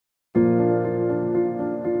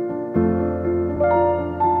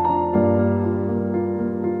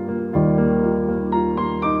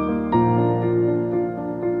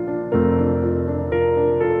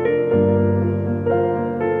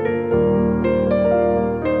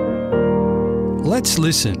Let's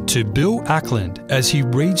listen to Bill Ackland as he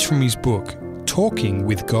reads from his book, Talking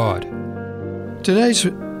with God. Today's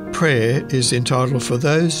prayer is entitled For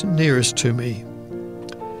Those Nearest to Me,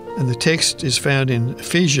 and the text is found in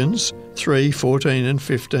Ephesians 3:14 and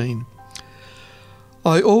 15.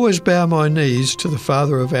 I always bow my knees to the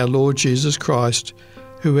Father of our Lord Jesus Christ,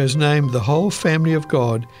 who has named the whole family of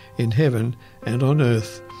God in heaven and on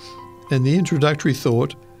earth. And the introductory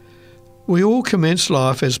thought, we all commence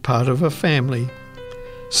life as part of a family,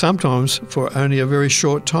 sometimes for only a very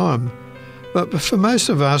short time, but for most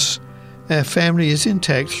of us, our family is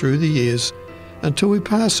intact through the years until we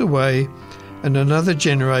pass away and another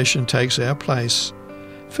generation takes our place.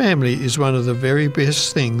 Family is one of the very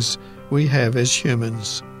best things we have as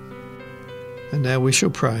humans. And now we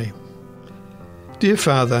shall pray. Dear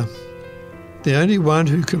Father, the only one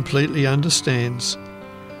who completely understands,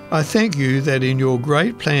 I thank you that in your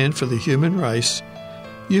great plan for the human race,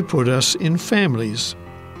 you put us in families.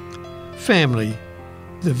 Family,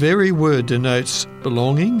 the very word denotes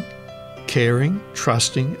belonging, caring,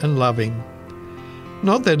 trusting and loving.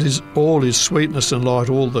 Not that all is sweetness and light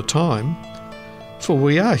all the time, for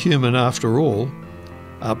we are human after all.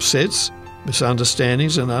 Upsets,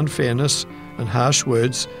 misunderstandings and unfairness and harsh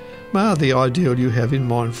words mar the ideal you have in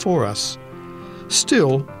mind for us.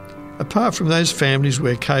 Still, apart from those families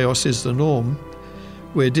where chaos is the norm,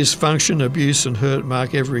 where dysfunction, abuse and hurt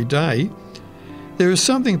mark every day, there is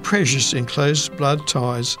something precious in close blood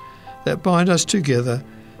ties that bind us together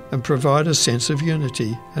and provide a sense of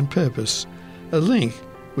unity and purpose, a link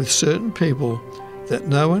with certain people that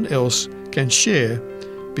no one else can share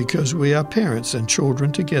because we are parents and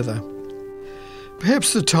children together.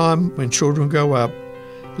 Perhaps the time when children grow up,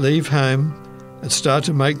 leave home and start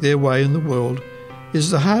to make their way in the world is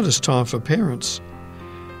the hardest time for parents.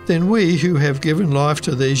 Then we who have given life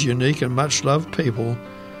to these unique and much-loved people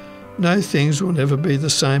know things will never be the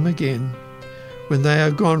same again when they are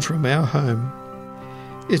gone from our home.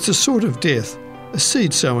 It's a sort of death, a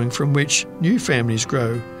seed sowing from which new families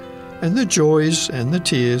grow, and the joys and the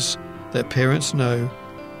tears that parents know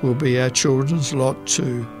will be our children's lot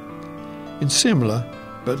too, in similar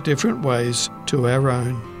but different ways to our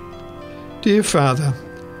own. Dear Father,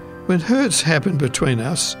 when hurts happen between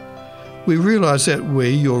us, we realise that we,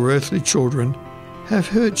 your earthly children, have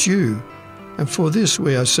hurt you, and for this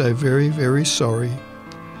we are so very, very sorry.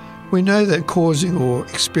 We know that causing or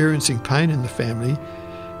experiencing pain in the family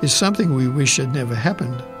is something we wish had never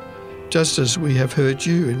happened, just as we have hurt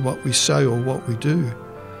you in what we say or what we do,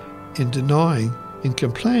 in denying, in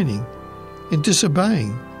complaining, in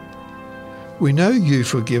disobeying. We know you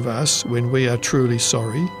forgive us when we are truly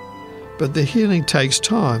sorry, but the healing takes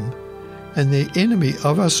time, and the enemy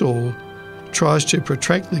of us all tries to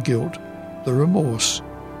protract the guilt, the remorse,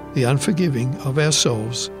 the unforgiving of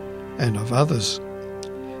ourselves and of others.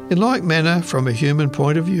 In like manner, from a human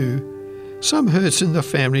point of view, some hurts in the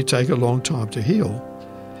family take a long time to heal,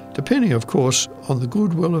 depending, of course, on the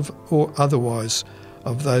goodwill of or otherwise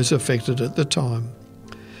of those affected at the time.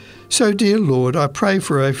 So, dear Lord, I pray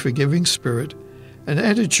for a forgiving spirit, an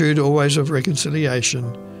attitude always of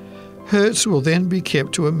reconciliation. Hurts will then be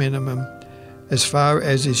kept to a minimum, as far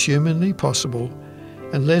as is humanly possible,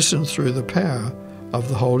 and lessened through the power of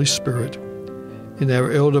the Holy Spirit. In our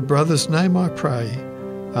elder brother's name I pray.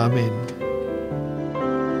 Amen.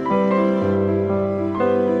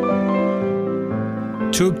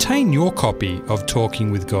 To obtain your copy of Talking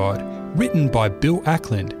with God, written by Bill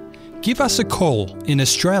Ackland, give us a call in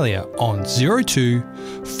Australia on 02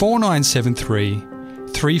 4973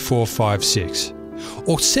 3456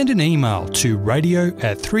 or send an email to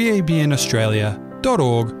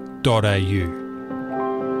radio@3abnaustralia.org.au.